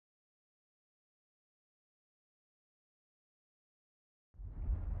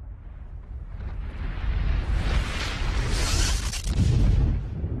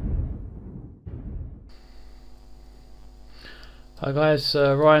Hi guys,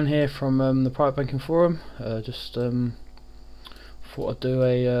 Ryan here from the Private Banking Forum. Just thought I'd do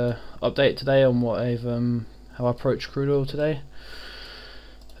a update today on what how I approach crude oil today.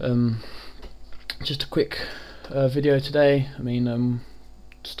 Just a quick video today.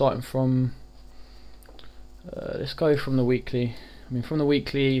 Starting from let's go from the weekly. From the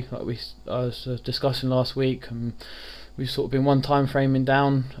weekly, like I was discussing last week. We've sort of been one time framing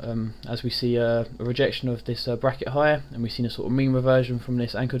down as we see a rejection of this bracket high, and we've seen a sort of mean reversion from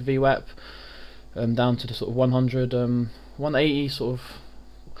this anchored Vwap down to the sort of 100, 180 sort of.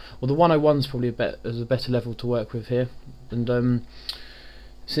 Well, the 101 is probably a better level to work with here. And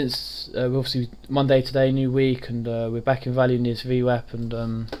since we're obviously Monday today, new week, and we're back in value near this Vwap, and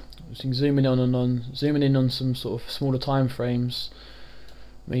zooming in on some sort of smaller time frames.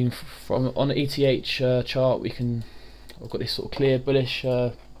 From on the ETH chart, I've got this sort of clear bullish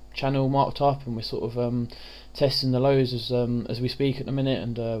channel marked up, and we're sort of testing the lows as we speak at the minute,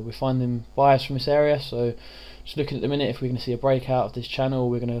 and we're finding buyers from this area. So just looking at the minute, if we're going to see a breakout of this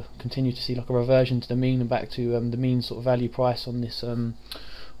channel, we're going to continue to see like a reversion to the mean and back to the mean sort of value price on this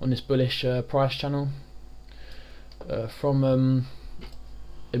bullish price channel. From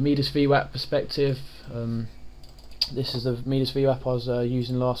a Midas Vwap perspective, this is the Midas Vwap I was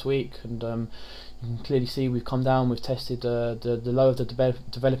using last week, and you can clearly see we've come down, we've tested the low of the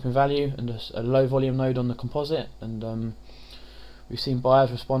developing value and a low volume node on the composite, and we've seen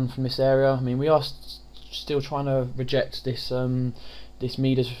buyers respond from this area. We are still trying to reject this this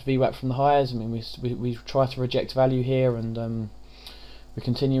Midas Vwap from the highs. We try to reject value here, and we're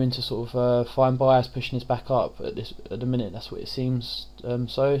continuing to sort of find buyers pushing this back up at the minute. That's what it seems.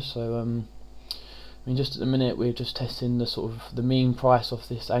 Just at the minute we're just testing the sort of the mean price of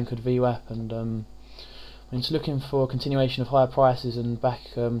this anchored Vwap, and just looking for a continuation of higher prices and back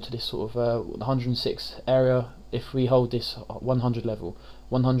to this sort of the 106 area. If we hold this 100 level,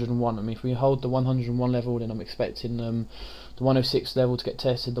 101. If we hold the 101 level, then I'm expecting the 106 level to get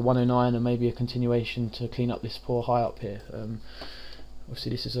tested, the 109, and maybe a continuation to clean up this poor high up here.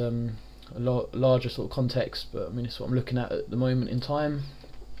 Obviously this is a larger sort of context, but it's what I'm looking at the moment in time.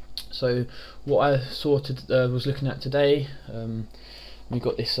 So what I was looking at today, we've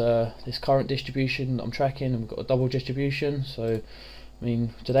got this this current distribution that I'm tracking, and we've got a double distribution. So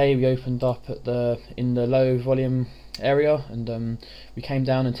today we opened up in the low volume area, and we came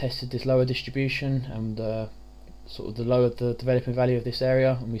down and tested this lower distribution and sort of the lower the developing value of this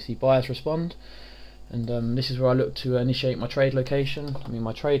area, and we see buyers respond. And this is where I look to initiate my trade location.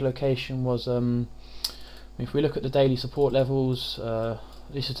 My trade location was if we look at the daily support levels,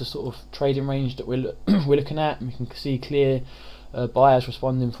 this is the sort of trading range that we're looking at, and we can see clear buyers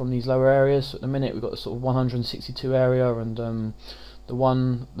responding from these lower areas. So at the minute we've got the sort of 162 area, and the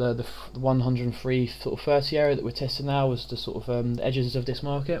 103 sort of 30 area that we're testing now was the sort of the edges of this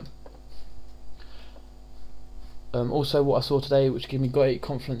market. Also, what I saw today, which gave me great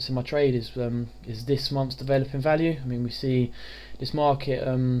confidence in my trade, is this month's developing value. We see this market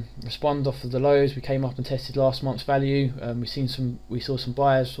respond off of the lows. We came up and tested last month's value. We saw some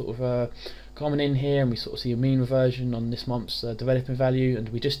buyers sort of coming in here, and we sort of see a mean reversion on this month's developing value. And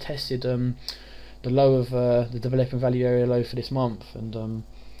we just tested the low of the developing value area low for this month, and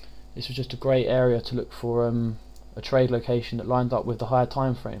this was just a great area to look for a trade location that lined up with the higher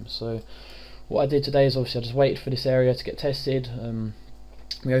time frames. So what I did today is obviously I just waited for this area to get tested.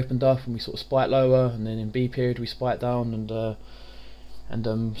 We opened up and we sort of spiked lower, and then in B period we spiked down and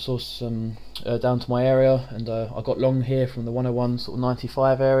saw some down to my area, and I got long here from the 101 sort of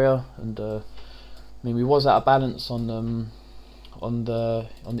 95 area, and we was out of balance on the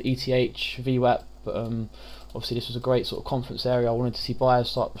ETH Vwap, but obviously this was a great sort of confidence area. I wanted to see buyers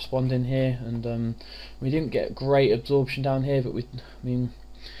start responding here, and we didn't get great absorption down here, but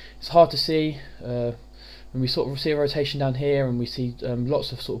it's hard to see when we sort of see a rotation down here, and we see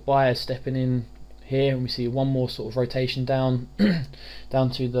lots of sort of buyers stepping in here, and we see one more sort of rotation down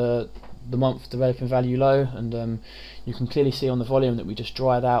down to the month developing value low, and you can clearly see on the volume that we just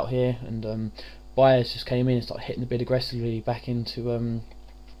dried out here, and buyers just came in and started hitting the bid aggressively back into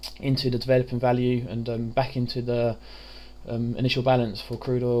the developing value, and back into the initial balance for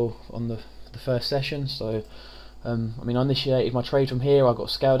crude oil on the first session. So I initiated my trade from here. I got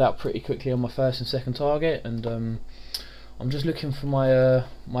scaled out pretty quickly on my first and second target, and I'm just looking for my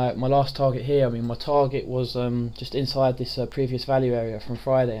my last target here. My target was just inside this previous value area from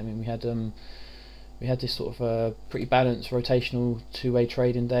Friday. We had this sort of pretty balanced rotational two-way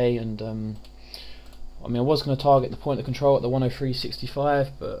trading day, and I was going to target the point of control at the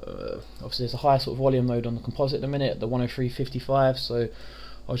 103.65, but obviously there's a high sort of volume node on the composite at the minute at the 103.55. So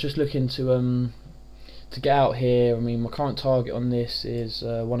I was just looking to to get out here, I mean, my current target on this is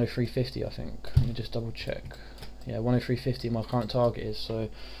 103.50, I think. Let me just double check. Yeah, 103.50 my current target is. So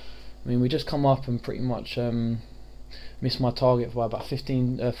I mean, we just come up and pretty much missed my target by about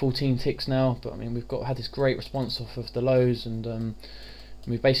 14 ticks now, but I mean, we've had this great response off of the lows, and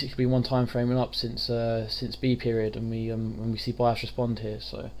we've basically been one time framing up since B period, and when we see buyers respond here.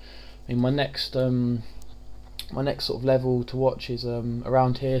 So I mean, my next sort of level to watch is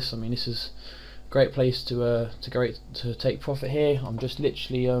around here. So I mean, this is a great place to take profit here. I'm just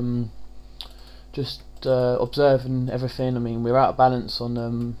literally observing everything. I mean, we're out of balance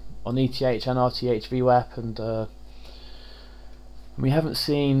on ETH and RTH VWAP, and we haven't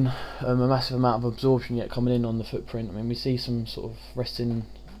seen a massive amount of absorption yet coming in on the footprint. I mean, we see some sort of resting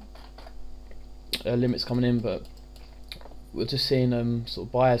limits coming in, but we're just seeing sort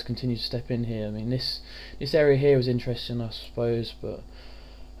of buyers continue to step in here. I mean, this area here is interesting, I suppose, but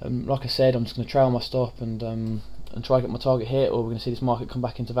like I said, I'm just going to trail my stop and try to get my target hit, or we're going to see this market come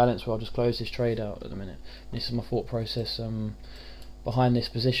back into balance where I'll just close this trade out at the minute. This is my thought process behind this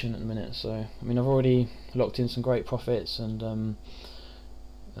position at the minute. So I mean, I've already locked in some great profits, and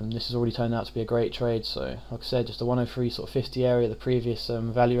this has already turned out to be a great trade. So like I said, just a 103 sort of 50 area, the previous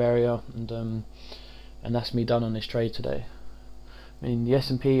value area, and that's me done on this trade today. I mean, the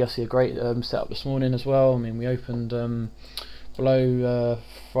S&P, I see a great setup this morning as well. I mean, we opened below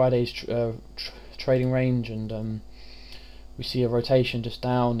Friday's trading range, and we see a rotation just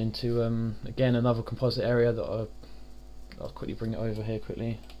down into again another composite area that I'll quickly bring it over here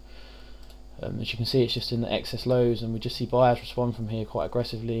quickly. As you can see, it's just in the excess lows, and we just see buyers respond from here quite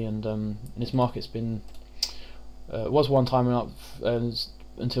aggressively, and this market's been was one time up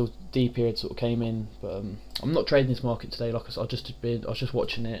until D period sort of came in, but I'm not trading this market today. Like I was just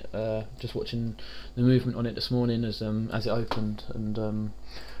watching it, just watching the movement on it this morning as it opened, and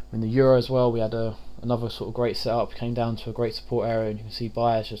in the euro as well, we had another sort of great setup, came down to a great support area, and you can see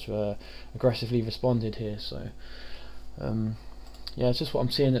buyers just aggressively responded here. So yeah, it's just what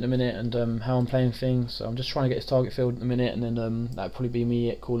I'm seeing at the minute, and how I'm playing things. So I'm just trying to get this target filled at the minute, and then that'll probably be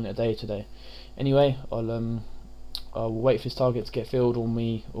me calling it a day today. Anyway, I'll wait for this target to get filled, or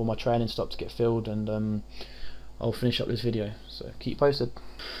my trailing stop to get filled, and I'll finish up this video. So keep posted.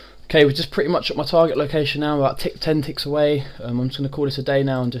 Okay, we're just pretty much at my target location now, about 10 ticks away. I'm just going to call this a day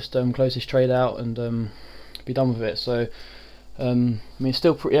now and just close this trade out and be done with it. So I mean, it's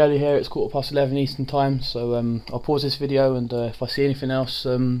still pretty early here, it's 11:15 Eastern time, so I'll pause this video, and if I see anything else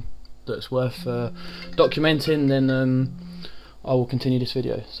that's worth documenting, then I will continue this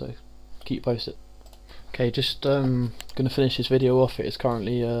video, so keep posted. Okay, just going to finish this video off. It is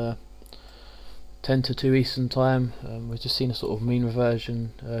currently 10 to 2 Eastern time. We've just seen a sort of mean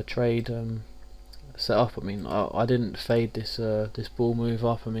reversion trade set up. I mean, I didn't fade this bull move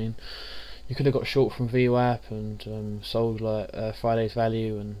up. I mean, you could have got short from VWAP and sold like Friday's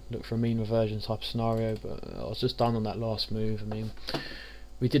value and looked for a mean reversion type of scenario, but I was just done on that last move. I mean,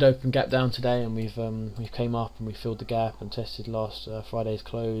 we did open gap down today, and we've came up and we filled the gap and tested last Friday's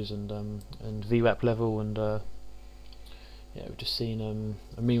close and VWAP level, and yeah, we've just seen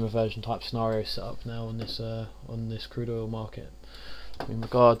a mean reversion type scenario set up now on this crude oil market. In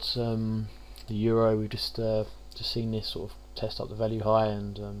regards the euro, we've just seen this sort of test up the value high,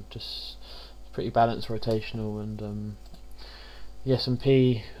 and just pretty balanced rotational, and the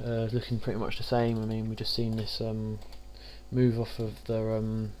S&P looking pretty much the same. I mean, we've just seen this move off of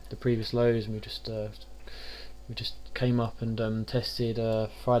the previous lows, and we just came up and tested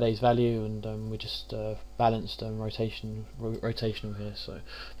Friday's value, and we just balanced rotational here. So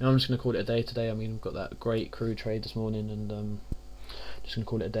now I'm just going to call it a day today. I mean, we've got that great crude trade this morning, and just going to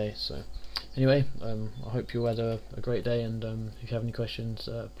call it a day. So anyway, I hope you had a great day, and if you have any questions,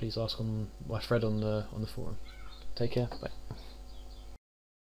 please ask on my thread on the forum. Take care. Bye.